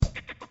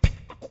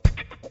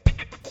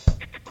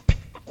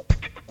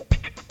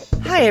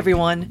Hi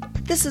everyone,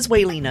 this is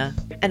Waylena,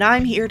 and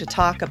I'm here to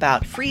talk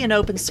about free and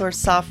open source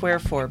software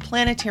for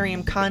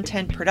planetarium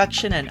content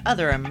production and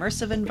other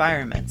immersive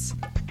environments.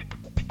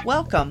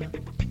 Welcome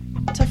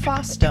to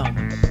FOSSDome.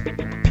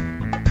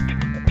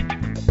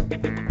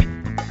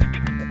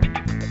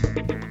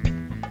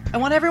 I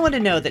want everyone to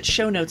know that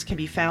show notes can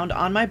be found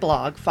on my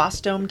blog,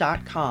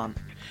 fossdome.com.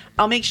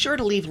 I'll make sure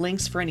to leave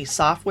links for any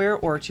software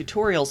or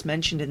tutorials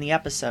mentioned in the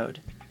episode.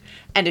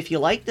 And if you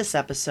like this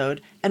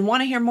episode and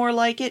want to hear more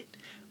like it,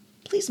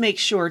 please make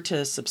sure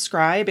to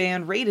subscribe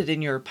and rate it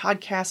in your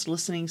podcast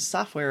listening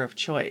software of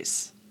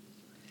choice.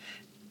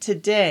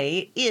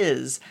 Today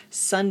is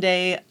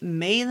Sunday,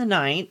 May the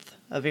 9th,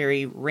 a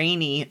very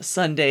rainy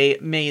Sunday,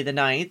 May the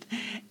 9th,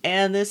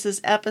 and this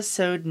is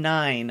episode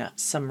 9,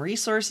 Some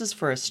Resources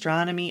for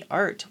Astronomy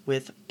Art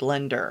with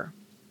Blender.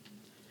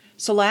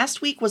 So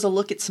last week was a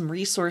look at some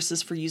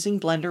resources for using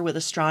Blender with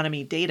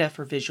astronomy data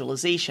for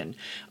visualization.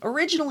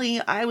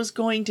 Originally, I was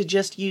going to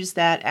just use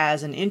that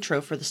as an intro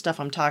for the stuff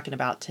I'm talking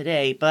about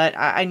today, but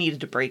I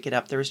needed to break it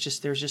up. There was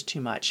just too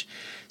much.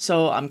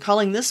 So I'm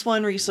calling this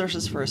one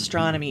Resources for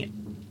Astronomy.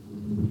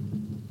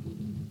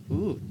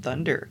 Ooh,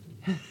 thunder.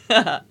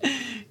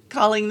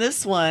 Calling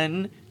this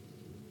one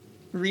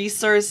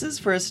Resources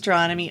for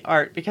Astronomy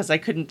Art because I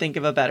couldn't think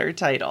of a better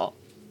title.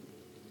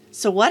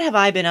 So what have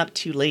I been up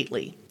to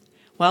lately?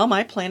 Well,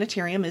 my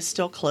planetarium is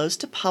still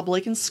closed to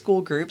public and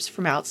school groups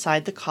from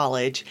outside the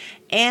college,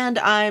 and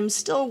I'm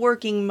still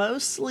working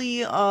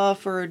mostly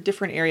for a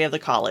different area of the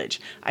college.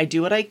 I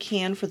do what I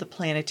can for the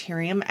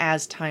planetarium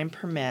as time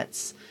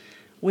permits.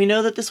 We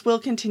know that this will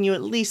continue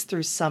at least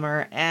through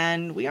summer,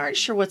 and we aren't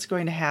sure what's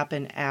going to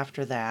happen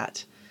after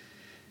that.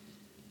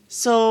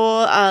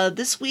 So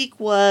this week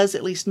was,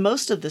 at least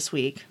most of this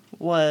week,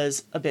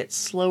 was a bit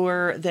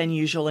slower than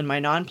usual in my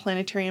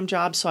non-planetarium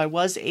job, so I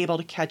was able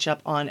to catch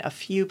up on a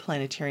few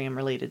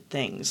planetarium-related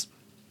things.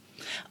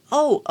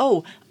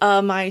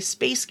 My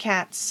Space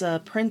Cats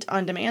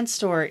print-on-demand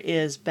store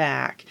is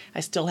back.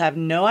 I still have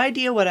no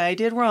idea what I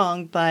did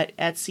wrong, but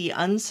Etsy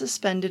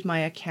unsuspended my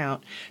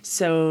account,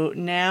 so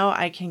now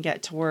I can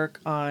get to work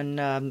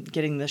on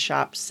getting the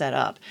shop set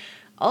up.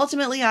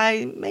 Ultimately,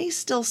 I may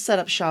still set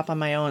up shop on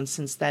my own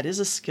since that is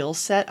a skill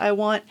set I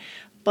want,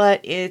 but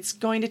it's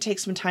going to take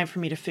some time for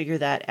me to figure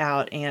that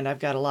out, and I've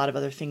got a lot of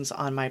other things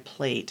on my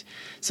plate.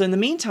 So in the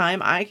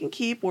meantime, I can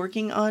keep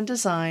working on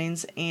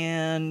designs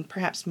and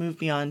perhaps move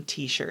beyond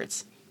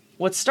t-shirts.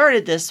 What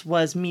started this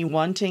was me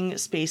wanting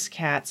Space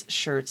Cats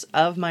shirts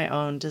of my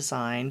own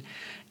design,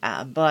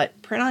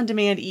 but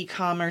print-on-demand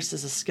e-commerce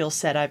is a skill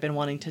set I've been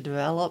wanting to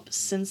develop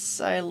since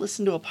I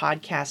listened to a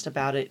podcast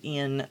about it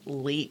in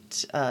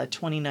late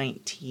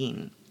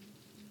 2019.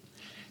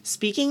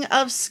 Speaking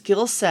of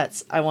skill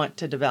sets I want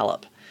to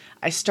develop,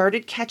 I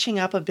started catching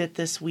up a bit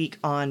this week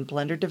on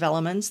Blender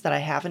developments that I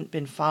haven't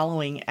been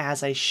following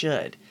as I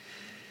should.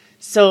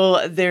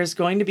 So there's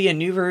going to be a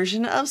new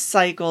version of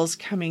Cycles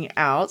coming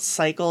out.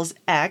 Cycles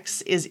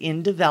X is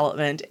in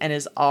development and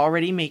is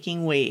already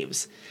making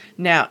waves.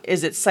 Now,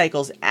 is it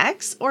Cycles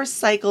X or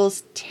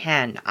Cycles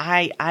 10?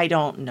 I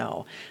don't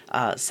know.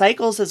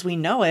 Cycles as we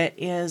know it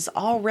is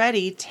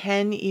already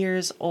 10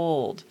 years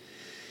old.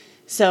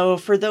 So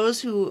for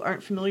those who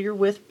aren't familiar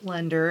with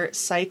Blender,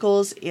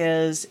 Cycles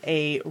is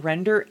a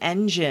render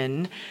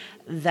engine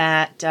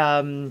that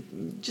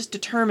just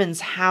determines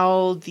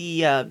how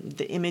the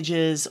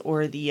images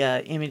or the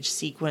image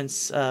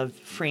sequence of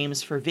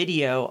frames for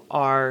video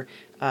are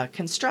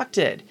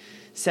constructed.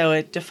 So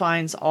it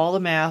defines all the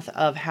math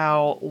of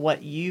how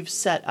what you've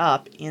set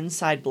up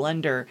inside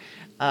Blender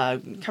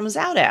comes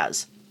out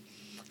as.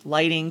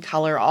 Lighting,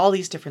 color, all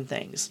these different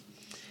things.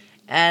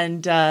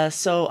 And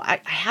so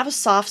I have a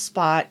soft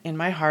spot in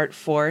my heart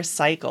for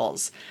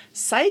Cycles.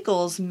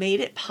 Cycles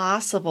made it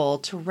possible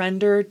to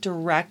render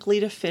directly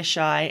to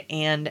fisheye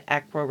and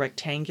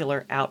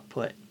equirectangular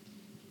output.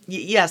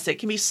 Yes, it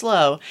can be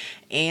slow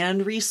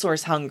and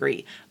resource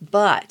hungry,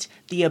 but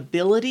the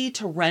ability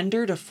to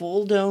render to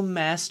full dome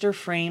master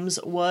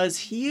frames was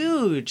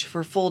huge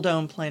for full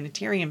dome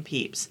planetarium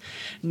peeps.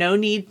 No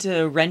need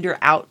to render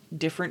out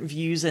different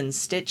views and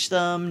stitch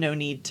them. No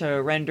need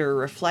to render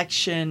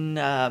reflection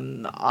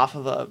off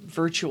of a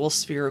virtual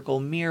spherical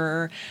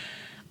mirror,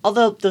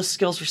 although those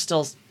skills were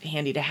still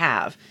handy to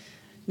have.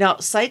 Now,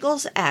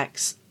 Cycles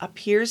X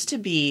appears to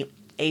be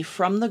a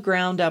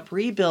from-the-ground-up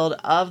rebuild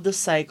of the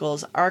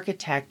Cycles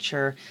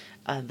architecture,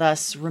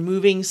 thus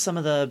removing some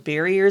of the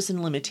barriers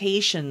and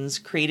limitations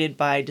created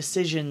by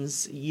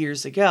decisions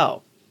years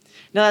ago.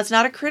 Now, that's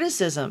not a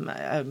criticism.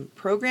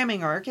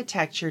 Programming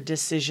architecture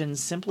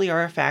decisions simply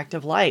are a fact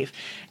of life,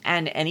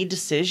 and any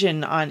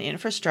decision on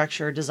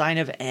infrastructure or design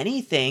of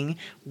anything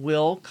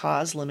will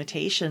cause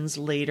limitations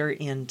later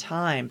in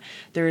time.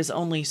 There is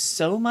only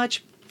so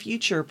much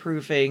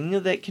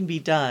future-proofing that can be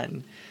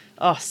done.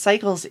 Oh,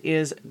 Cycles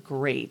is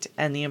great,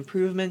 and the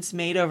improvements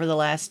made over the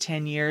last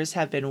 10 years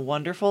have been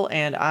wonderful,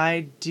 and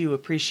I do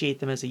appreciate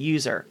them as a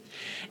user.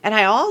 And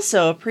I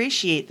also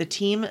appreciate the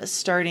team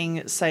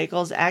starting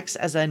Cycles X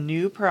as a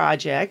new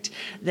project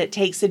that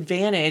takes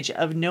advantage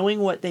of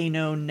knowing what they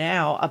know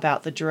now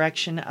about the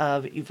direction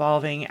of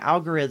evolving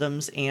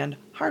algorithms and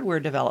hardware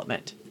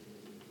development.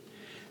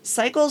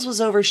 Cycles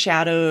was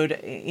overshadowed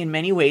in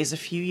many ways a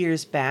few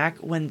years back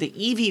when the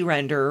Eevee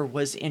renderer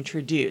was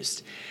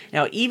introduced.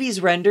 Now,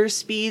 Eevee's render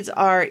speeds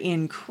are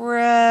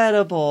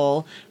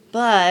incredible,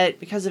 but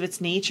because of its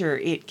nature,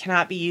 it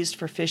cannot be used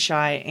for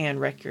fisheye and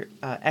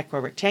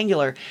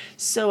equirectangular,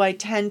 so I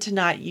tend to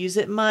not use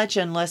it much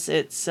unless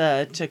it's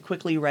to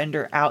quickly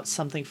render out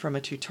something from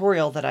a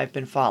tutorial that I've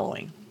been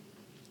following.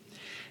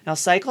 Now,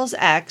 Cycles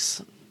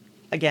X,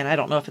 again, I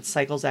don't know if it's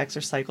Cycles X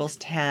or Cycles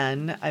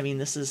 10. I mean,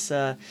 this is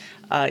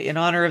in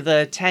honor of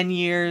the 10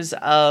 years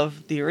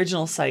of the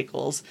original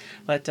Cycles.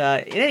 But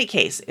in any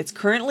case, it's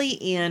currently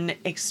in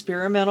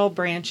experimental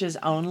branches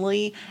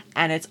only,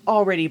 and it's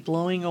already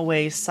blowing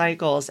away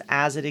Cycles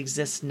as it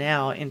exists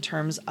now in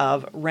terms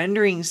of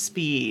rendering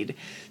speed.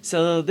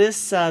 So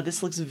this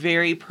looks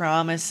very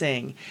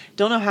promising.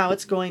 Don't know how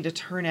it's going to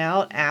turn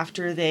out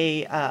after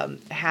they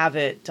have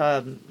it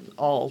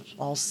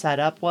all set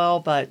up well,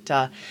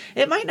 but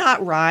it might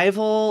not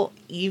rival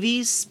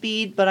Eevee's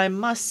speed, but I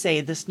must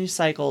say this new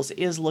Cycles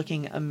is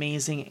looking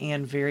amazing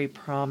and very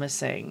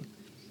promising.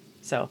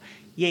 So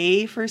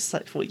yay for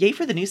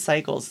the new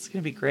Cycles. It's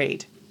going to be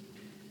great.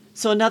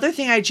 So another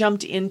thing I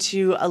jumped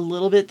into a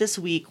little bit this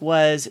week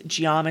was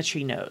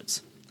geometry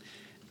nodes.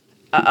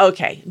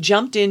 Okay,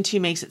 jumped into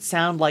makes it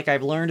sound like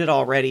I've learned it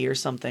already or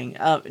something.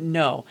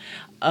 No.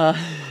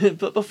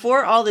 But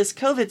before all this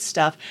COVID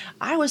stuff,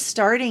 I was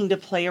starting to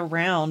play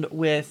around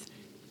with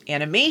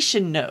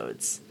animation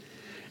nodes.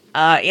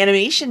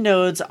 Animation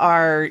nodes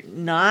are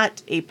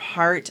not a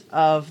part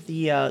of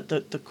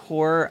the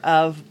core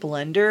of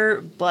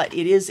Blender, but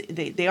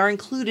they are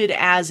included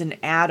as an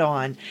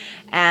add-on,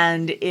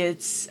 and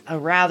it's a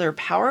rather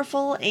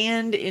powerful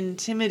and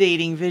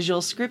intimidating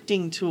visual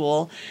scripting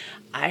tool.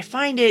 I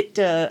find it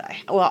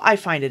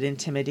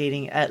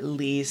intimidating at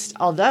least,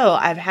 although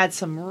I've had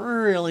some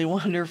really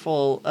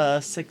wonderful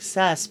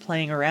success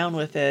playing around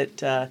with it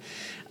to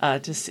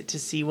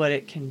see what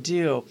it can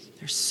do.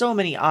 There's so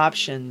many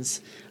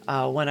options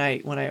when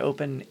I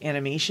open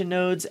animation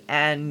nodes,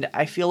 and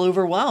I feel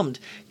overwhelmed.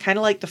 Kind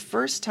of like the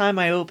first time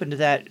I opened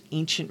that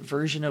ancient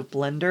version of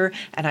Blender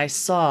and I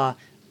saw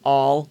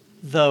all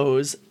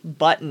those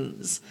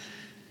buttons.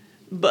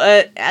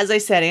 But as I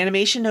said,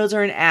 animation nodes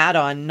are an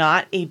add-on,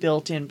 not a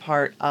built-in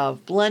part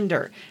of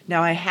Blender.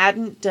 Now, I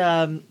hadn't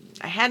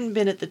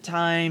been at the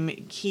time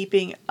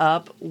keeping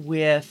up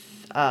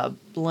with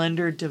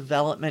Blender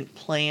development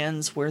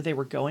plans, where they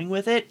were going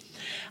with it.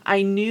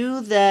 I knew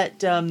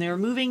that they were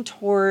moving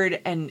toward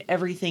an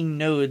everything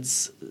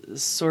nodes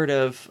sort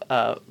of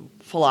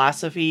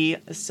philosophy,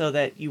 so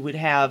that you would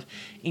have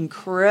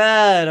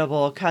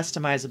incredible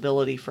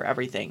customizability for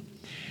everything.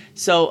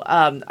 So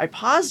I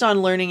paused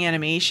on learning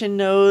animation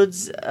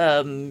nodes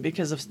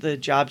because of the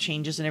job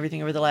changes and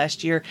everything over the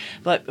last year.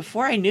 But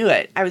before I knew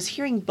it, I was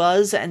hearing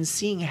buzz and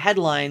seeing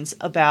headlines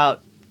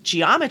about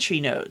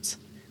geometry nodes.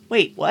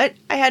 Wait, what?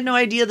 I had no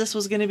idea this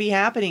was going to be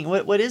happening.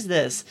 What is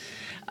this?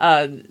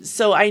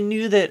 So I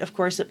knew that, of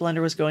course, that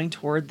Blender was going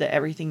toward the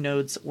everything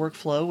nodes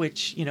workflow,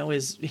 which,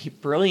 is a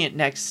brilliant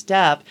next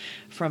step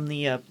from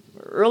the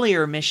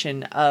earlier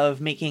mission of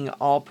making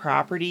all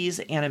properties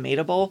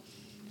animatable.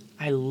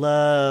 I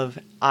love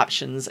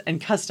options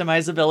and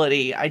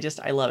customizability.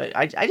 I love it.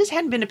 I just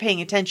hadn't been paying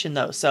attention,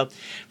 though. So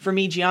for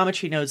me,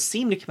 geometry nodes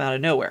seem to come out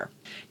of nowhere.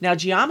 Now,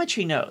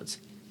 geometry nodes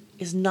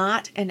is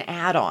not an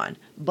add-on,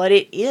 but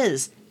it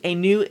is a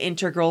new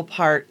integral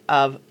part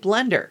of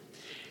Blender.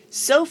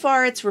 So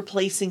far, it's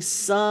replacing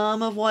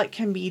some of what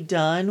can be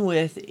done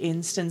with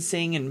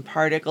instancing and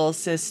particle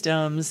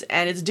systems,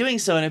 and it's doing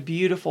so in a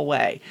beautiful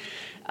way.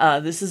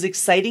 This is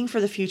exciting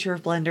for the future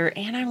of Blender,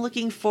 and I'm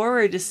looking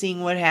forward to seeing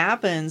what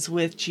happens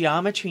with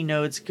geometry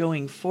nodes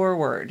going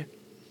forward.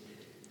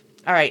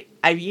 All right,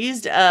 I've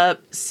used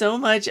up so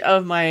much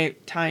of my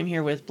time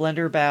here with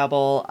Blender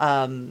Babble,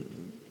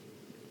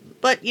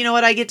 but you know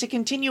what? I get to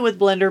continue with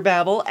Blender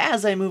Babble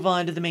as I move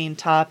on to the main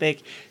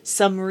topic,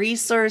 some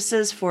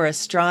resources for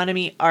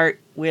astronomy art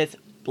with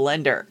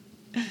Blender.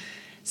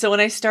 So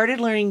when I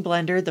started learning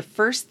Blender, the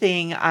first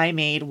thing I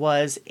made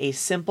was a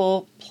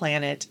simple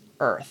planet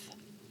Earth.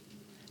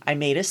 I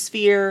made a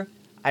sphere,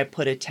 I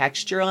put a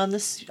texture on the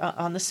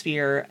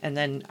sphere, and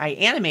then I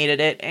animated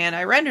it and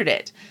I rendered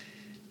it.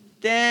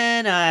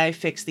 Then I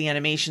fixed the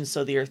animation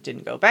so the Earth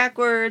didn't go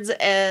backwards,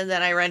 and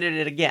then I rendered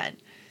it again.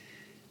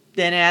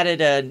 Then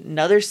added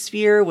another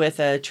sphere with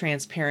a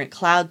transparent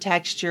cloud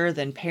texture,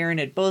 then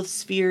parented both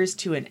spheres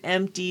to an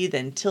empty,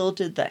 then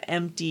tilted the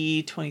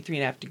empty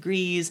 23.5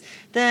 degrees.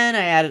 Then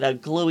I added a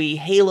glowy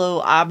halo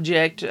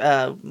object,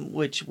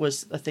 which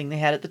was a thing they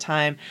had at the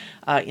time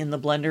in the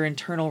Blender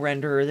internal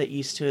renderer that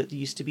used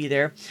to be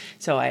there.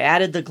 So I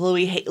added the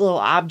glowy halo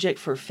object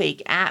for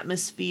fake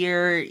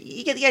atmosphere.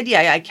 You get the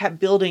idea. I kept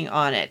building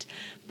on it.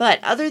 But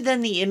other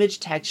than the image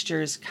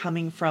textures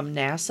coming from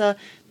NASA,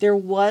 there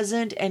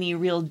wasn't any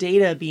real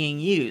data being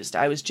used.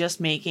 I was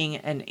just making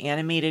an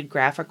animated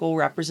graphical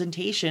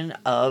representation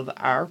of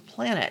our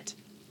planet.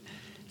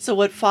 So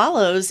what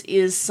follows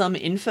is some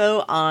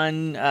info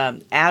on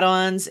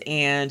add-ons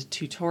and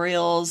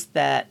tutorials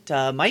that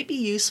might be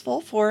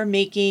useful for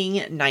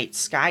making night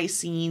sky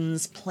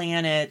scenes,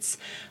 planets,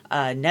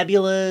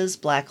 nebulas,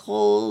 black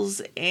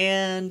holes,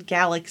 and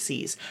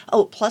galaxies.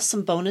 Oh, plus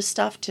some bonus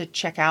stuff to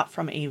check out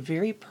from a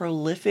very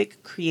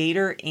prolific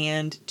creator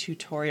and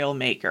tutorial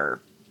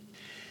maker.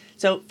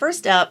 So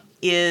first up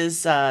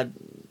is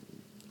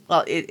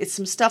it's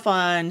some stuff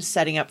on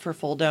setting up for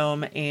Full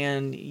Dome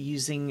and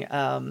using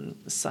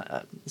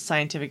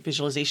Scientific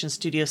Visualization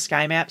Studio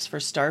sky maps for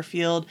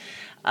Starfield.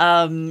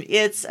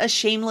 It's a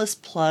shameless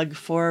plug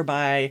for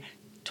my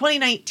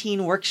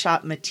 2019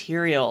 workshop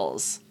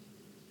materials.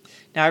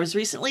 Now, I was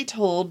recently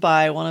told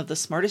by one of the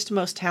smartest and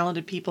most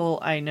talented people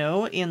I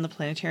know in the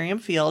planetarium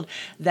field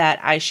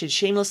that I should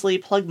shamelessly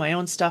plug my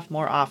own stuff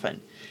more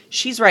often.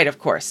 She's right, of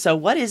course. So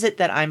what is it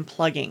that I'm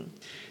plugging?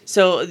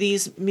 So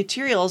these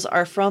materials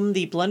are from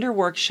the Blender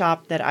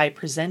workshop that I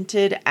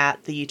presented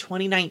at the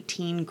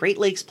 2019 Great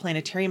Lakes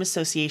Planetarium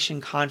Association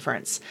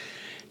conference.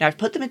 Now, I've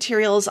put the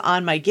materials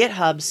on my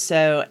GitHub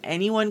so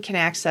anyone can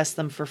access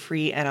them for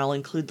free, and I'll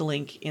include the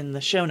link in the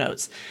show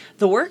notes.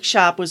 The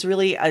workshop was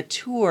really a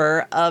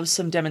tour of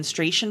some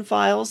demonstration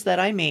files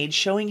that I made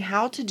showing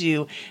how to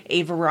do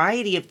a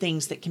variety of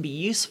things that can be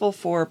useful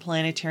for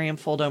planetarium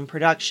full dome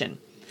production.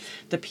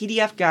 The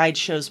PDF guide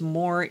shows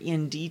more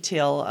in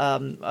detail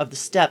of the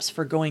steps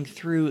for going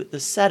through the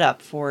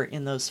setup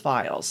in those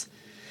files.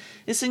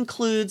 This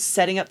includes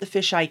setting up the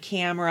fisheye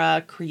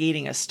camera,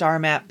 creating a star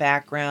map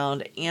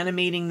background,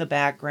 animating the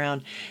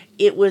background.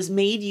 It was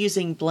made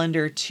using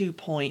Blender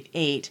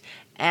 2.8,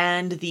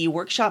 and the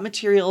workshop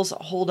materials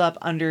hold up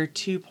under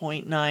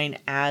 2.9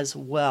 as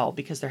well,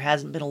 because there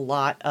hasn't been a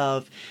lot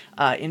of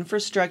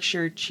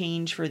infrastructure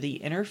change for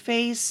the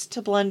interface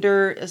to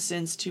Blender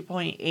since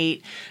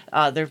 2.8.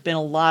 There have been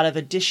a lot of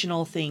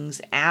additional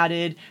things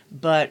added,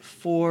 but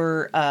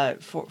for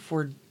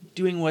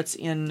doing what's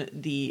in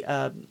the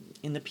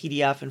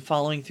PDF and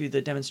following through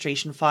the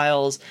demonstration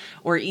files,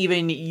 or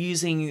even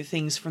using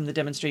things from the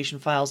demonstration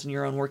files in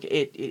your own work,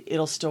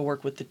 it'll still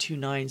work with the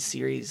 2.9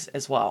 series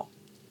as well.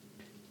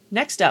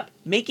 Next up,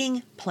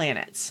 making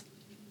planets.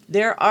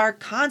 There are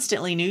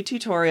constantly new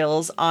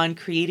tutorials on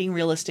creating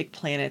realistic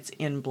planets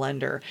in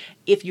Blender.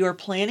 If you're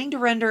planning to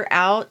render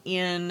out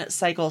in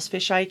Cycle's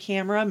fisheye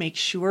camera, make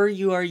sure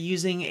you are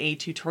using a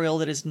tutorial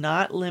that is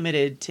not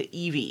limited to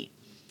Eevee.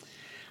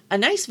 A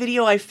nice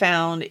video I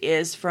found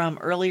is from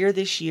earlier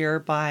this year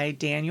by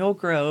Daniel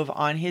Grove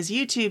on his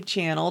YouTube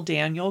channel,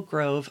 Daniel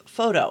Grove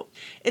Photo.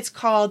 It's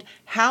called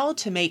How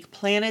to Make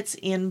Planets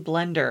in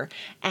Blender,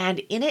 and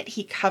in it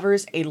he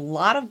covers a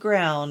lot of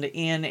ground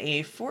in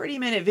a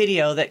 40-minute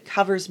video that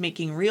covers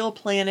making real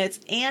planets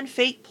and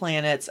fake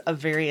planets of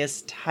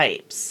various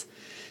types.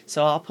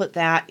 So I'll put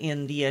that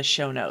in the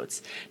show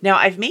notes. Now,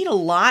 I've made a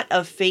lot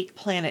of fake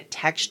planet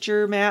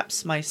texture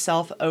maps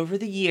myself over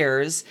the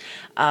years,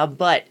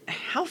 but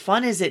how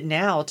fun is it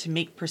now to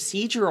make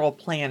procedural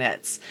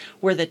planets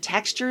where the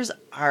textures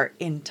are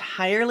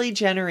entirely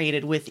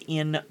generated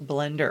within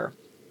Blender?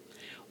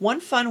 One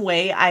fun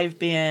way I've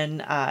been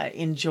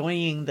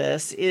enjoying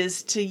this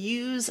is to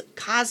use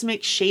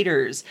cosmic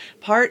shaders,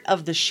 part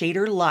of the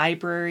Shader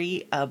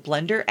Library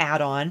Blender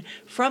add-on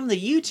from the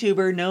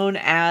YouTuber known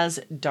as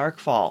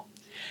Darkfall.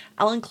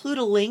 I'll include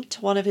a link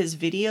to one of his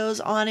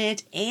videos on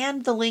it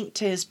and the link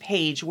to his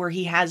page where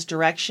he has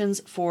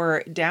directions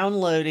for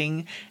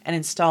downloading and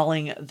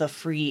installing the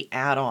free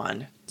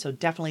add-on. So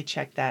definitely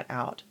check that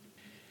out.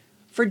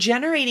 For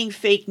generating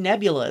fake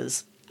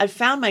nebulas, I've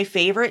found my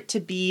favorite to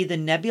be the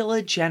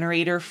nebula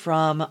generator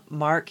from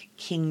Mark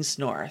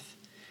Kingsnorth.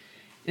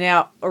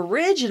 Now,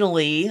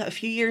 originally, a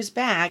few years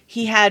back,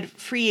 he had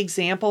free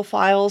example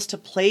files to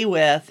play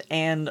with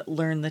and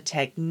learn the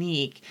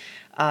technique.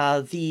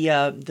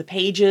 The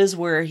pages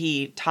where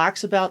he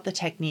talks about the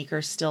technique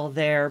are still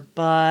there,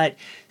 but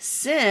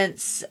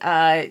since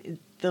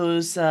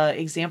those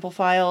example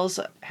files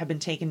have been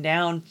taken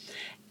down,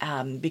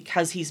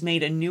 because he's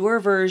made a newer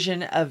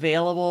version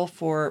available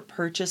for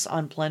purchase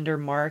on Blender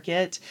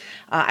Market,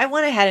 I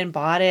went ahead and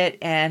bought it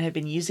and have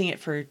been using it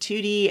for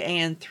 2D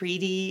and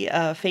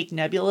 3D fake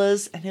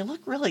nebulas, and they look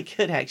really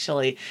good,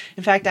 actually.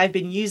 In fact, I've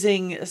been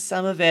using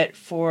some of it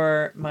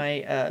for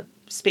my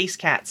Space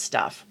Cat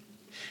stuff.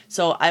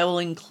 So I will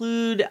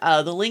include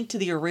the link to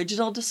the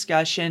original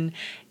discussion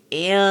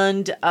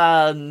and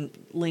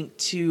link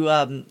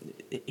to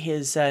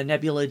his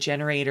Nebula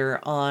generator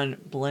on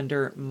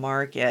Blender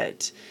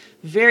Market.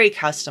 Very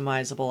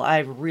customizable. I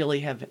really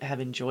have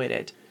enjoyed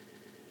it.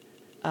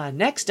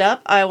 Next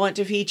up, I want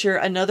to feature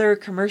another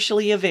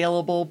commercially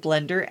available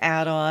Blender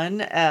add-on.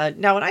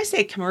 Now, when I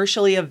say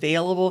commercially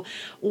available,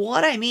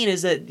 what I mean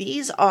is that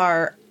these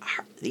are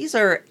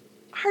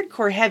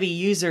hardcore heavy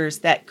users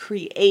that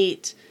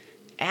create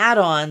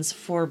add-ons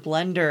for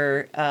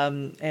Blender,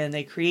 and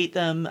they create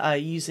them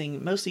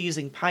mostly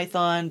using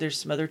Python. There's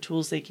some other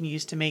tools they can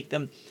use to make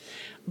them.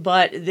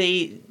 But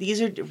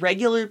these are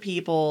regular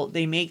people.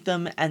 They make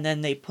them and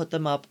then they put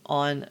them up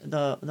on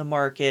the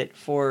market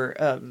for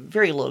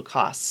very low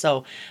cost.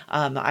 So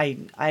I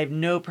have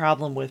no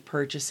problem with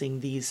purchasing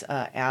these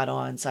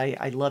add-ons.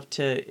 I love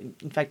to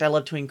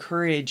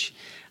encourage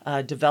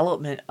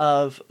development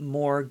of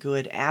more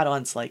good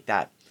add-ons like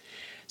that.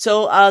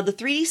 So the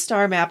 3D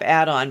Star Map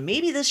add-on,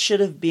 maybe this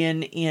should have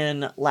been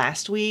in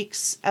last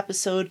week's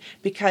episode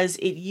because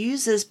it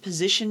uses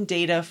position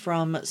data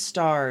from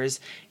stars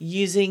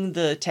using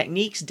the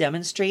techniques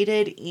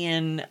demonstrated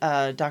in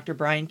Dr.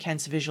 Brian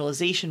Kent's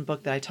visualization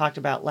book that I talked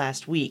about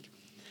last week.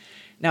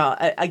 Now,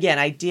 again,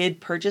 I did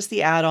purchase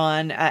the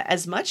add-on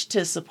as much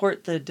to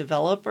support the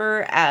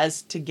developer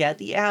as to get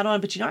the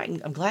add-on, but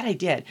I'm glad I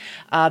did.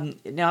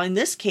 Now, in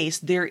this case,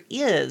 there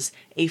is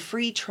a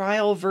free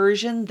trial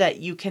version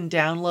that you can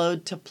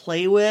download to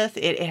play with.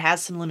 It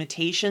has some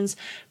limitations,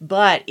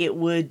 but it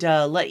would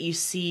let you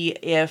see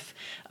if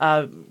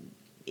the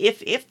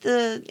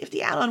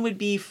add-on would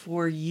be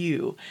for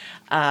you.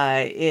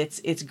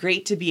 It's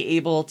great to be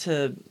able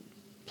to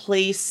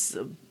place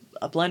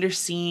a Blender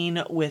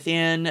scene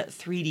within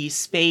 3D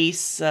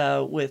space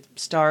with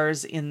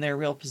stars in their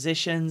real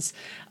positions.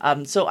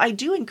 So I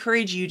do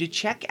encourage you to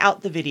check out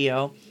the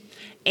video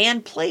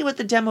and play with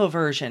the demo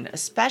version,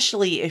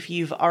 especially if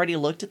you've already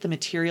looked at the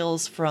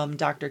materials from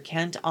Dr.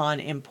 Kent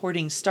on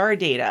importing star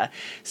data.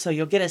 So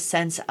you'll get a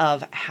sense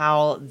of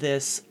how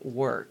this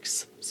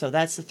works. So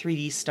that's the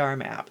 3D star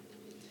map.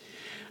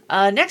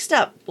 Next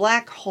up,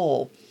 black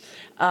hole.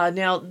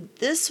 Now,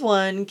 this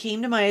one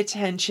came to my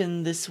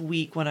attention this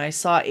week when I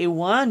saw a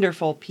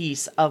wonderful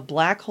piece of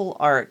black hole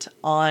art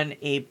on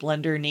a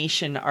Blender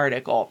Nation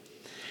article.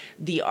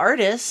 The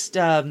artist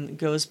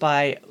goes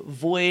by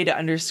Void_SW,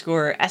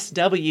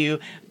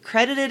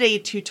 credited a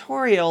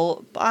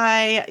tutorial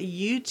by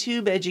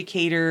YouTube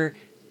educator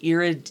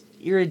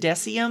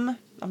Iridesium.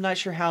 I'm not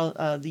sure how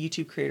the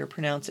YouTube creator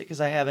pronounced it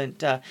because I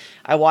haven't,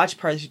 I watched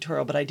part of the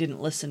tutorial, but I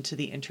didn't listen to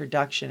the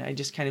introduction. I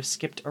just kind of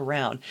skipped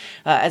around.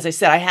 As I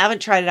said, I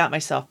haven't tried it out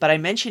myself, but I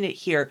mention it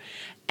here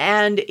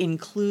and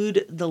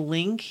include the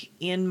link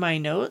in my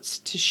notes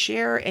to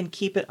share and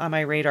keep it on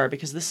my radar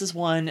because this is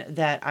one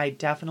that I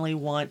definitely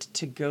want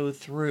to go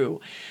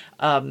through.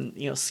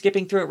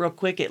 Skipping through it real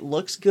quick, it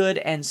looks good,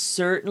 and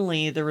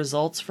certainly the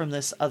results from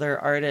this other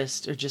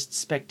artist are just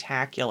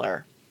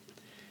spectacular.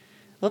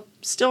 Well,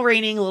 still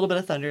raining, a little bit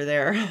of thunder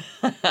there.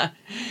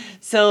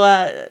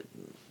 So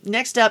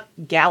next up,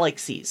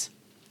 galaxies.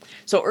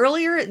 So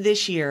earlier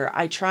this year,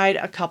 I tried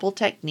a couple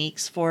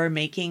techniques for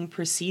making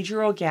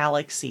procedural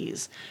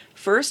galaxies.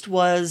 First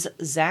was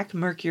Zach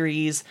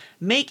Mercury's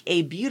Make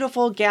a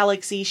Beautiful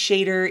Galaxy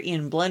Shader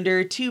in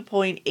Blender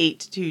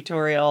 2.8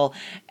 tutorial,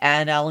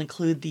 and I'll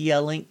include the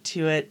link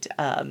to it.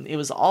 It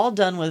was all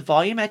done with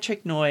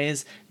volumetric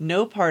noise,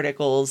 no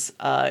particles.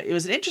 It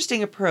was an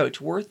interesting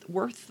approach, worth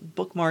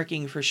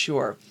bookmarking for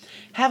sure.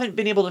 Haven't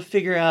been able to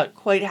figure out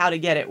quite how to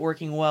get it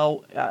working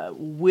well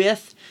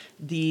with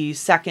the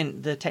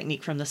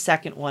technique from the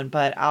second one,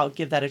 but I'll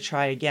give that a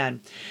try again.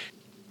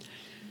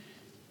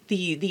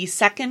 The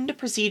second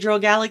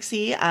procedural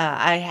galaxy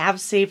I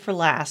have saved for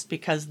last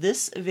because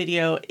this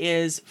video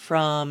is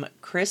from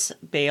Chris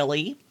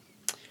Bailey,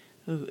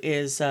 who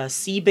is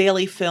C.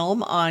 Bailey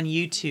Film on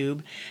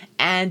YouTube,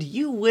 and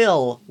you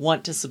will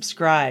want to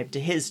subscribe to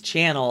his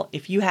channel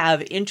if you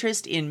have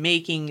interest in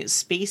making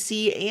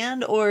spacey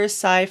and or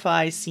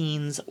sci-fi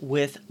scenes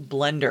with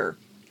Blender.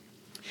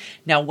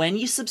 Now, when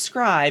you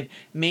subscribe,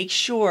 make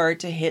sure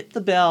to hit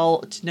the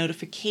bell to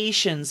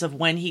notifications of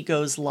when he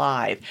goes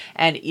live.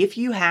 And if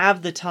you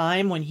have the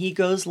time when he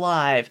goes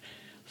live,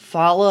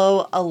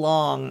 follow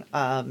along.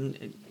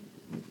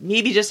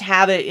 Maybe just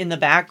have it in the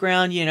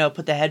background,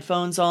 put the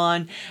headphones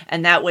on,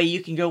 and that way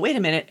you can go, wait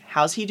a minute,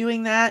 how's he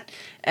doing that?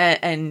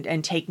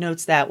 And take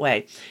notes that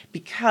way.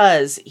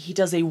 Because he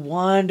does a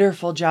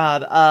wonderful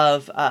job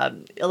of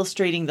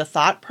illustrating the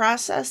thought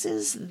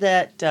processes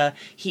that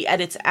he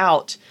edits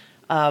out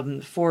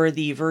for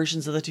the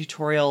versions of the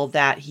tutorial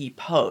that he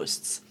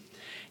posts.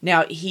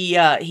 Now,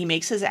 he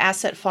makes his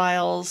asset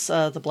files,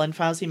 the blend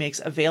files he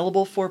makes,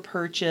 available for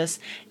purchase,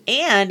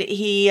 and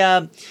he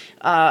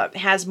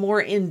has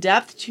more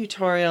in-depth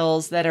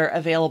tutorials that are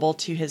available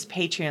to his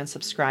Patreon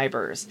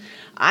subscribers.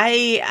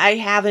 I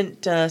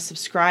haven't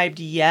subscribed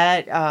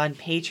yet on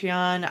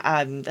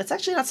Patreon. That's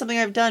actually not something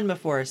I've done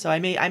before, so I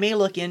may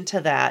look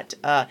into that.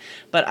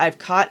 But I've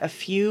caught a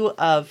few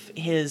of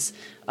his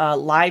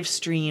live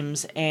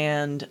streams,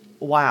 and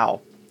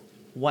wow.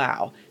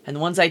 wow. And the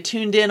ones I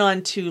tuned in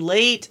on too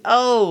late,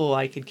 oh,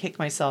 I could kick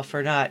myself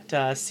for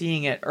not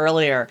seeing it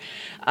earlier.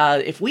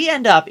 If we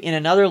end up in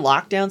another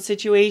lockdown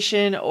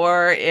situation,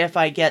 or if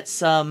I get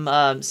some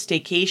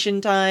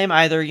staycation time,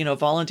 either,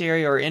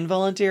 voluntary or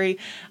involuntary,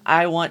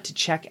 I want to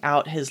check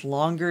out his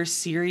longer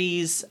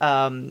series.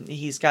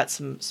 He's got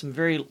some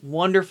very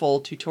wonderful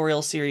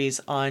tutorial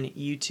series on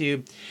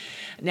YouTube.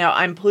 Now,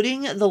 I'm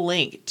putting the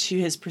link to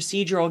his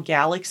Procedural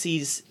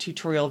Galaxies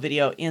tutorial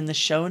video in the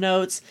show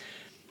notes,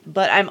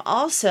 but I'm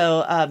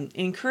also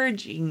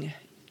encouraging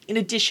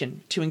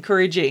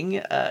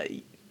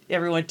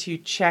everyone to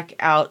check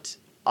out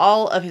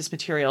all of his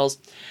materials,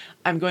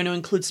 I'm going to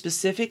include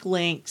specific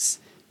links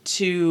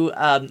to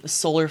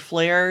Solar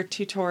Flare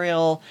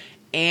tutorial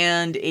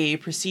and a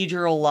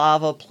Procedural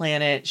Lava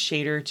Planet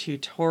shader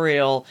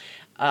tutorial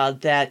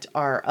that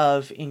are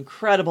of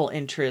incredible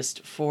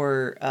interest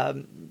for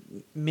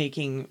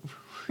making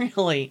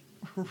really,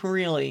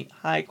 really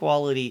high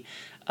quality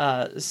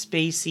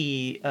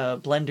spacey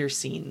Blender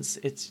scenes.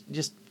 It's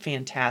just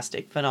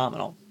fantastic,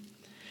 phenomenal.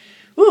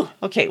 Whew,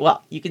 okay,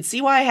 well, you can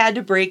see why I had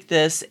to break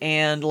this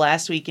and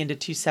last week into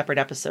 2 separate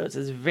episodes.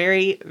 It's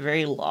very,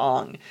 very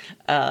long.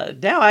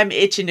 Now I'm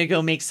itching to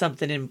go make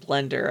something in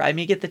Blender. I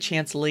may get the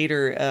chance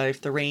later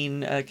if the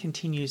rain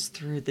continues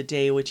through the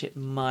day, which it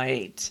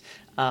might.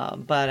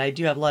 But I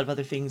do have a lot of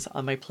other things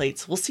on my plate,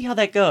 so we'll see how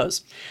that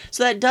goes.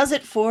 So that does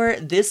it for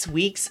this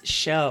week's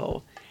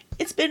show.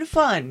 It's been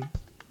fun.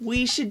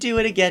 We should do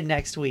it again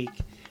next week.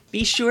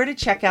 Be sure to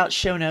check out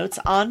show notes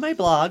on my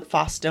blog,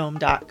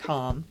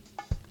 fossdome.com.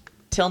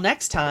 Till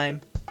next time,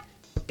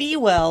 be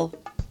well,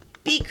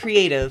 be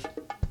creative,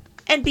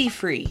 and be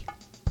free.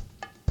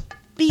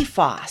 Be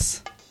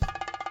Foss.